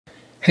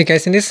Hey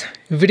guys, in this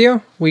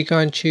video we're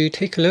going to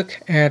take a look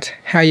at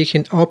how you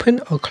can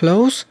open or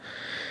close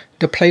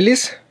the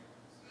playlist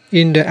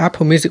in the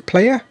Apple Music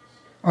player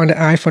on the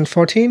iPhone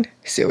 14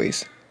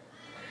 series.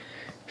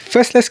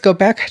 First, let's go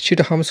back to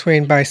the home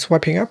screen by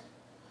swiping up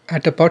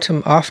at the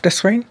bottom of the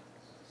screen.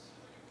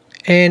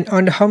 And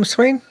on the home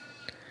screen,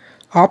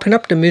 open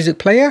up the music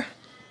player.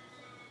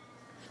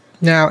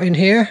 Now in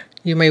here,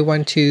 you may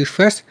want to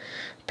first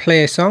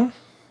play a song.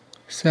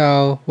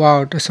 So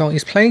while the song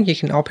is playing, you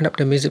can open up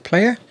the music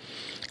player.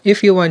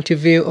 If you want to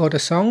view all the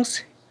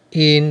songs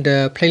in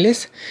the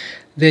playlist,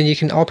 then you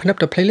can open up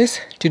the playlist.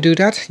 To do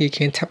that, you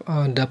can tap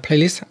on the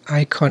playlist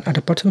icon at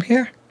the bottom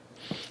here,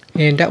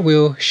 and that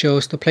will show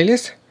the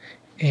playlist.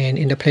 And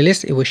in the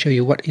playlist, it will show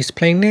you what is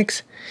playing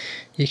next.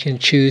 You can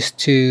choose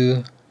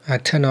to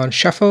turn on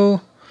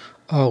shuffle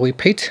or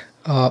repeat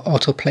or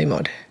autoplay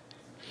mode.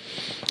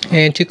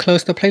 And to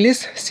close the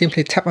playlist,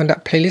 simply tap on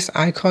that playlist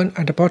icon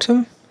at the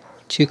bottom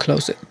to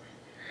close it.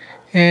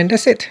 And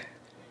that's it.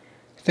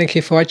 Thank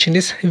you for watching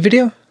this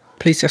video.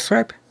 Please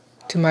subscribe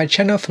to my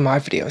channel for more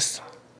videos.